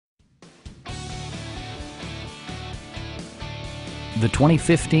the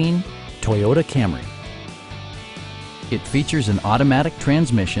 2015 Toyota Camry. It features an automatic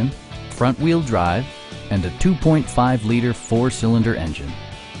transmission, front-wheel drive, and a 2.5-liter four-cylinder engine.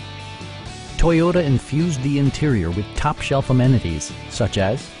 Toyota infused the interior with top-shelf amenities such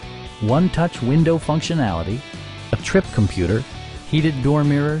as one-touch window functionality, a trip computer, heated door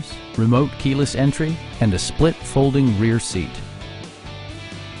mirrors, remote keyless entry, and a split folding rear seat.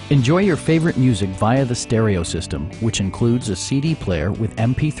 Enjoy your favorite music via the stereo system, which includes a CD player with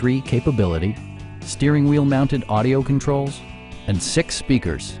MP3 capability, steering wheel mounted audio controls, and 6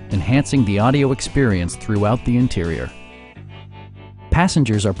 speakers, enhancing the audio experience throughout the interior.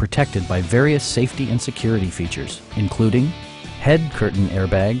 Passengers are protected by various safety and security features, including head curtain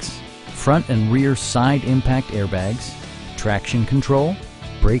airbags, front and rear side impact airbags, traction control,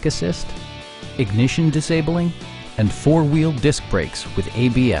 brake assist, ignition disabling, and 4-wheel disc brakes with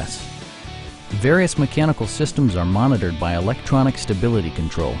ABS. Various mechanical systems are monitored by electronic stability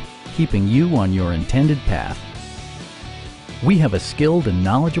control, keeping you on your intended path. We have a skilled and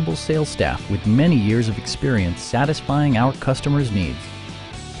knowledgeable sales staff with many years of experience satisfying our customers' needs.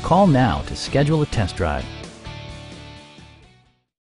 Call now to schedule a test drive.